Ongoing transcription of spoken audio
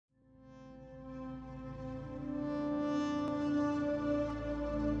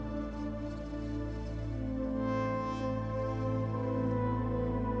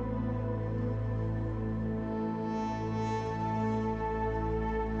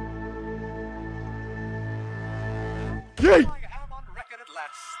Yay! I am on record at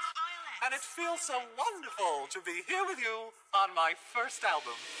last. And it feels so wonderful to be here with you on my first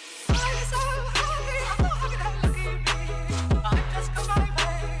album. I'm so happy, I'm just on my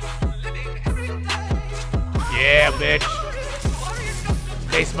way, living every day. Yeah, bitch.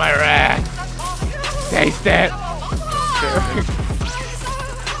 Taste my rat. Taste it.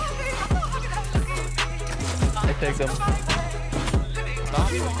 I take them.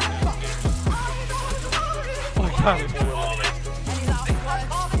 Oh, God.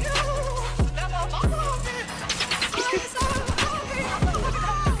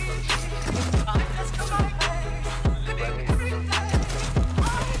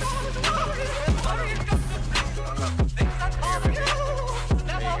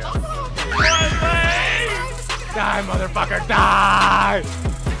 Die, motherfucker, die!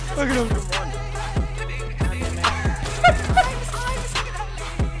 Look at him.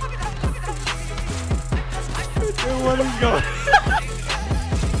 Dude, what is going on?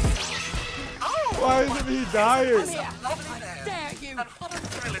 Why isn't he dying? Dare you! And what a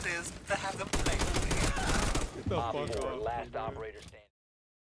thrill it is to have them play with me. Get the fuck off. Last operator standing.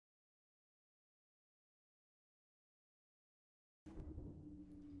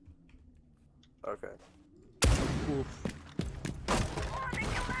 Okay. Oof.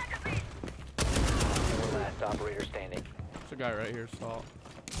 Last operator standing. There's a guy right here, Salt.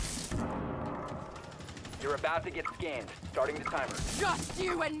 You're about to get scanned. Starting the timer. Just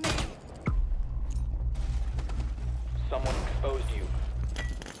you and me. Someone exposed you.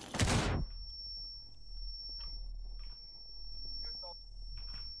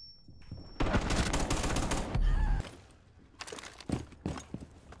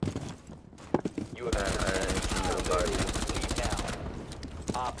 You have leave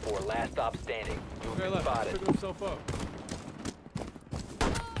now. Op 4, last stop standing. You have been spotted. Pick himself up.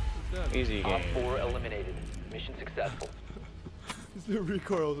 Easy Op game. 4 eliminated. Mission successful. These new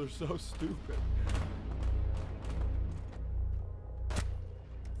recoils are so stupid.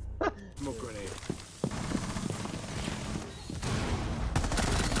 Smoke grenade.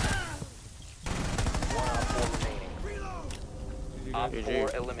 One Op 4 remaining. Op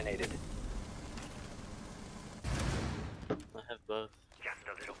 4 eliminated. I have both. Just a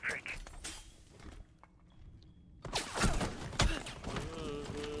little trick.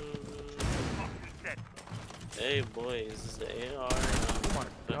 Hey boys, this is the AR. Oh my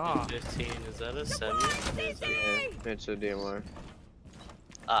God. 15. Is that a 7? Yeah, it's a DMR.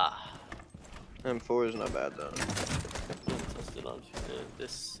 Ah. M4 is not bad though. Tested on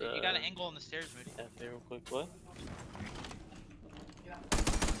this. You got an angle on the stairs, Moody. Yeah, real quick. What?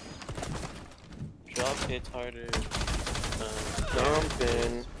 Drop hits harder. Jump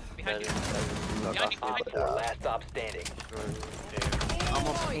in. Behind you. Op 4, last stop standing. I'm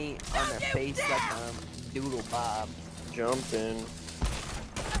gonna paint on their face like Doodle Bob. Jump in.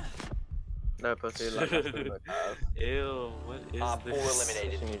 That pussy like Ew, what is Op 4 this?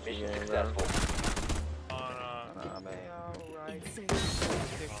 eliminated. Mission successful. Nah, man.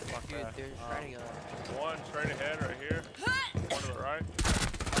 One straight ahead right here. One to the right.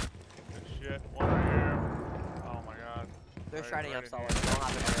 Good shit. One right here. Oh my god. They're Right- shredding right up in solid. here. They don't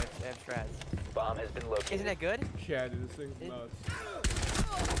have it. They have shreds. Bomb has been located. Isn't it good? Yeah, dude, this thing's nuts.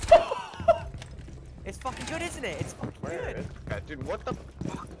 It's fucking good, isn't it? It's fucking good. Dude, what the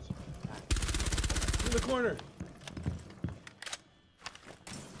fuck? In the corner.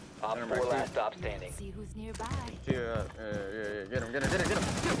 Op 4 last stop standing. See who's nearby. Yeah, get him, get him, get him, get him.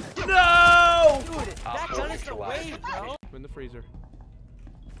 No! Dude, that Op gun is the neutralized. wave, bro. In the freezer.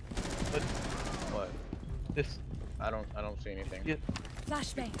 What? This. I don't see anything. Yeah.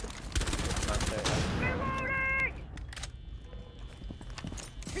 Flashbang. Not there.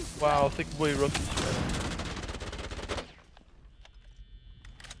 Wow, thick boy rookie.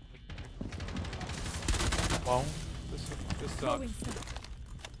 Wow. This sucks.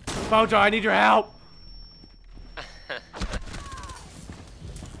 Bojo, I need your help!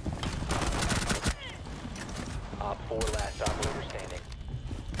 Op 4 last operator standing.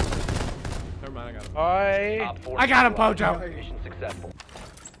 Never mind, I got him. Op 4 I got him, Bojo! Mission successful.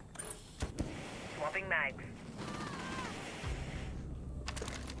 Swapping mags.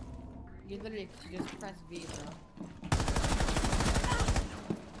 You literally just press V, bro.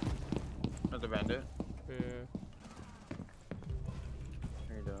 Another bandit. Yeah.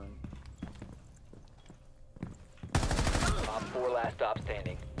 How you doing? Op 4 last stop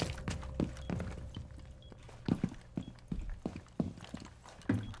standing.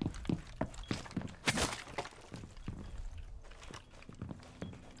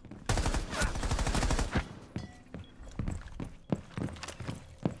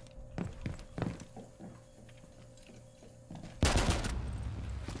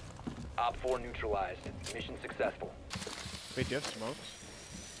 Op 4 neutralized. Mission successful. Wait, do you have smokes?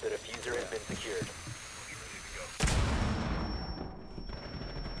 The diffuser has been secured.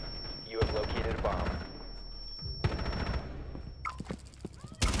 You have located a bomb.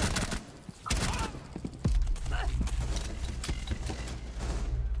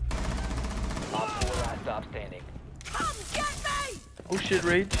 Op 4 last stop standing. Oh shit,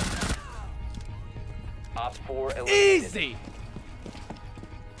 Rage. Op 4 eliminated. Easy!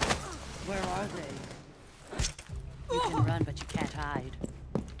 Where are they? You can run, but you can't hide.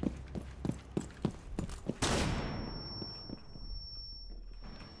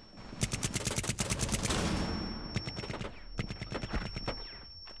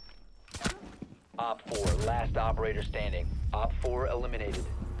 Op 4 last operator standing. Op 4 eliminated.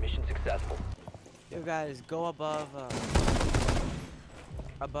 Mission successful. Yo guys, go above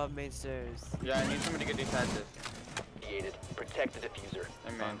main stairs. Yeah, I need somebody to get these hatches. Created. Protect the diffuser.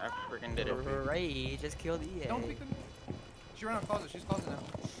 Hey man, I freaking did it. Ray just killed EA. Don't pick them. She ran out closet. She's closet now.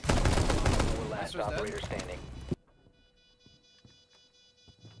 4 last Master's dead. operator standing.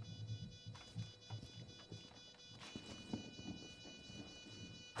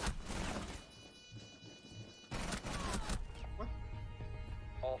 What?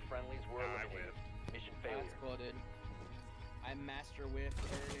 All friendlies were eliminated. Mission failure. That's cool, dude. I master whiff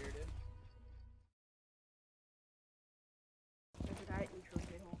earlier, dude. There's a guy at neutral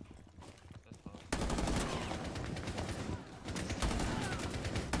shade hole.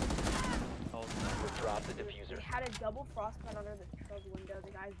 Drop the diffuser. They had a double frostbite under the truck window.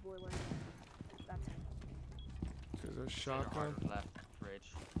 The guy's boiling. That's it. There's a shotgun. Left,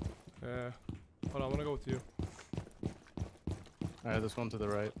 Rage. Yeah. Hold on, I'm gonna go with you. Alright, this one to the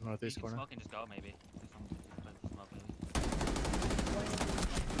right, northeast corner. Smoke and just go, maybe.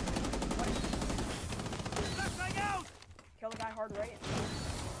 Kill the guy hard right.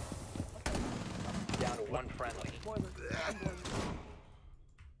 Down to 1 friendly. Boiler. I'm boiling.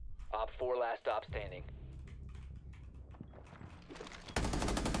 Op 4 last stop standing.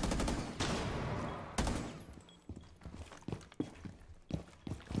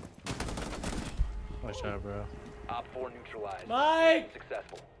 Nice shot, bro. Op 4 neutralized. Mike!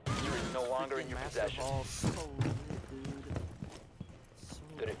 Successful. User is no longer in your possession.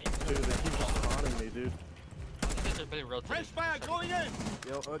 The diffuser. Dude, they keep spawning me, dude. French fire going in!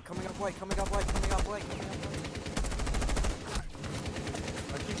 Yo, coming up white, coming up white, coming up white, coming up white.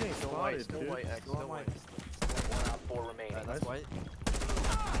 I keep getting spotted, dude. Still white. 1 Op 4 remaining. That's white.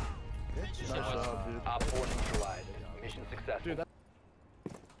 Nice job, dude. Op 4 neutralized. Mission successful. Dude, that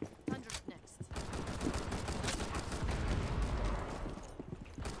 100 next.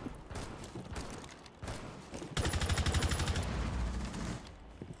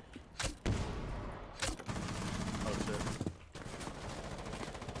 oh shit.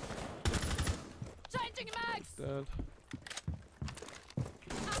 Changing mags! Dead.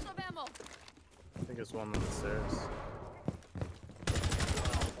 Out of ammo! I think it's one on the stairs.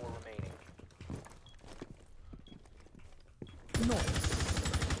 Op 4 remaining.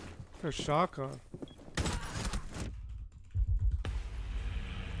 There's a shotgun.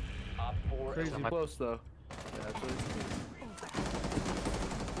 Op 4 Crazy Close though. Yeah, actually.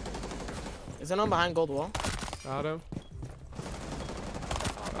 Is anyone behind gold wall? Got him.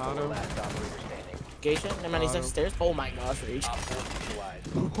 Op Got 4 him. last operator standing. Geisha? No man, he's upstairs. Oh my gosh, Rage. Op 4 neutralized.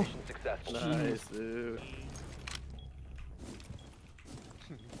 Mission successful. Nice, dude.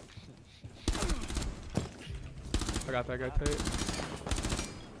 I got that guy taped.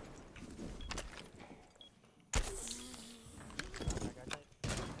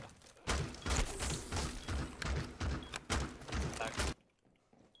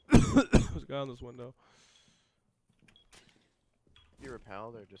 There's a guy on this window. You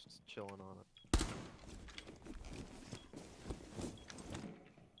repel, they're just chilling on it.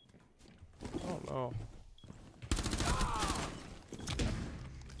 Oh no.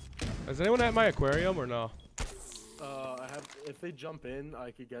 Is anyone at my aquarium or no? I have. If they jump in,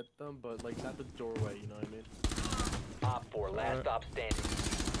 I could get them, but like at the doorway, you know what I mean? Op 4 last stop standing.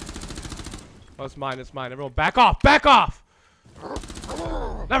 Oh, it's mine, it's mine. Everyone back off! Back off!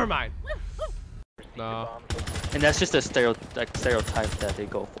 Never mind. Nah. And that's just a stereotype that they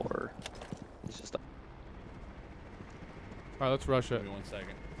go for. It's just. Alright, let's rush it. Give me 1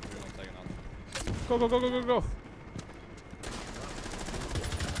 second. Give me 1 second. Go, go, go, go, go, go.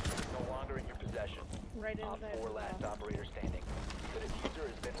 No longer in your possession. Right in Op there. 4 last operator standing. The diffuser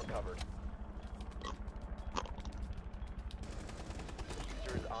has been recovered.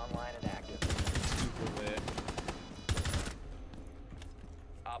 Diffuser is online and active.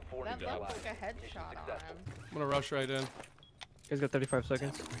 Op 4 That looked neutralized. like a Mission headshot on successful. him. I'm gonna rush right in. guys got 35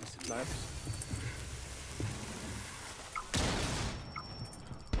 seconds. Nice.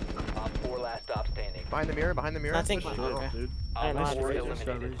 Op 4 last stop standing. Behind the mirror, behind the mirror. I think. Shit, Okay. dude. I don't know how to Op 4 read this.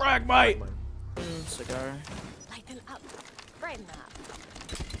 eliminated. Fragmite! Cigar. Lighten up. Brighten up.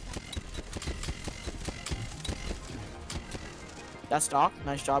 That's Doc.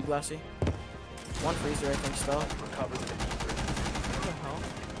 Nice job, Glassy. One freezer, I think, still. Recover the diffuser.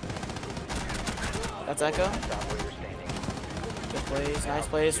 That's Echo. Last operator standing. Good plays. Nice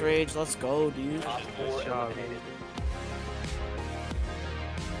plays, Rage. Let's go, dude. Op 4 eliminated.